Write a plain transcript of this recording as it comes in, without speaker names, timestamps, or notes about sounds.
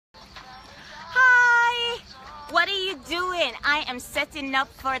doing? I am setting up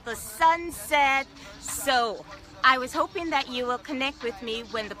for the sunset. So I was hoping that you will connect with me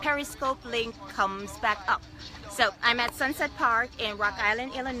when the Periscope link comes back up. So I'm at Sunset Park in Rock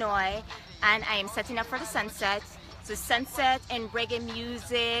Island, Illinois, and I am setting up for the sunset. So sunset and reggae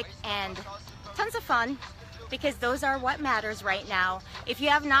music and tons of fun, because those are what matters right now. If you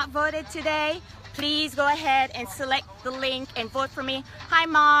have not voted today, please go ahead and select the link and vote for me. Hi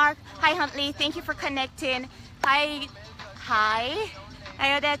Mark, hi Huntley, thank you for connecting. Hi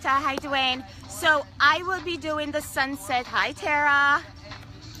Odetta, hi Dwayne. So I will be doing the sunset. Hi Tara.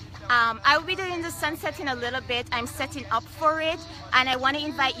 I will be doing the sunset in a little bit. I'm setting up for it, and I want to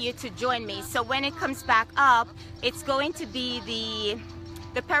invite you to join me. So when it comes back up, it's going to be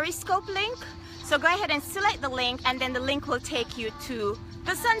the Periscope link. So go ahead and select the link, and then the link will take you to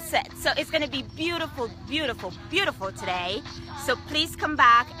the sunset. So it's going to be beautiful, beautiful, beautiful today. So please come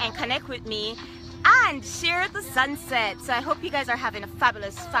back and connect with me and share the sunset. So I hope you guys are having a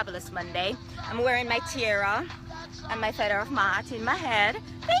fabulous, fabulous Monday. I'm wearing my tiara and my feather of mat in my head.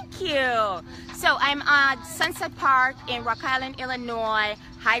 Thank you. So I'm at Sunset Park in Rock Island, Illinois.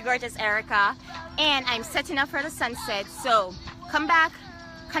 Hi, gorgeous Erica. And I'm setting up for the sunset. So come back,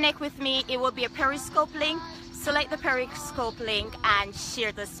 connect with me. It will be a Periscope link. Select the Periscope link and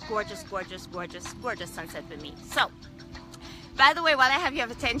share this gorgeous, gorgeous, gorgeous, gorgeous sunset with me. So, by the way, while I have your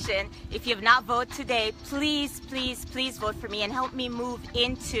attention, if you have not voted today, please, please, please vote for me and help me move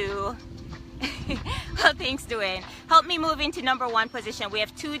into well, thanks, Dwayne. Help me move into #1 position. We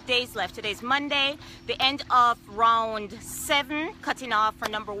have 2 days left. Today's Monday. The end of round 7, cutting off for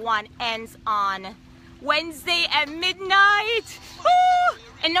 #1, ends on Wednesday at midnight. Woo!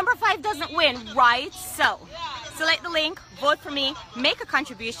 And #5 doesn't win, right? So select the link, vote for me, make a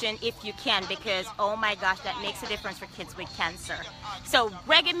contribution if you can, because oh my gosh, that makes a difference for kids with cancer. So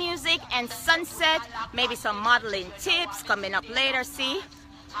reggae music and sunset, maybe some modeling tips coming up later. See,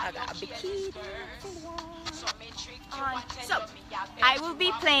 I got a bikini on. So I will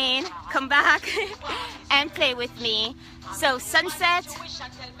be playing. Come back and play with me. So sunset,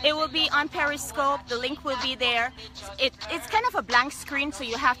 it will be on Periscope. The link will be there. It's kind of a blank screen, so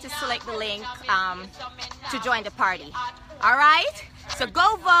you have to select the link to join the party. All right, so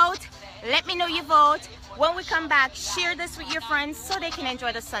go vote. Let me know you vote. When we come back, share this with your friends so they can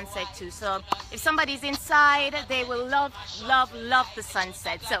enjoy the sunset too. So if somebody's inside, they will love, love, love the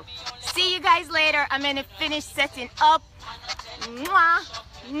sunset. So see you guys later. I'm gonna finish setting up. Mwah,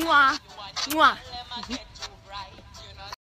 mwah, mwah.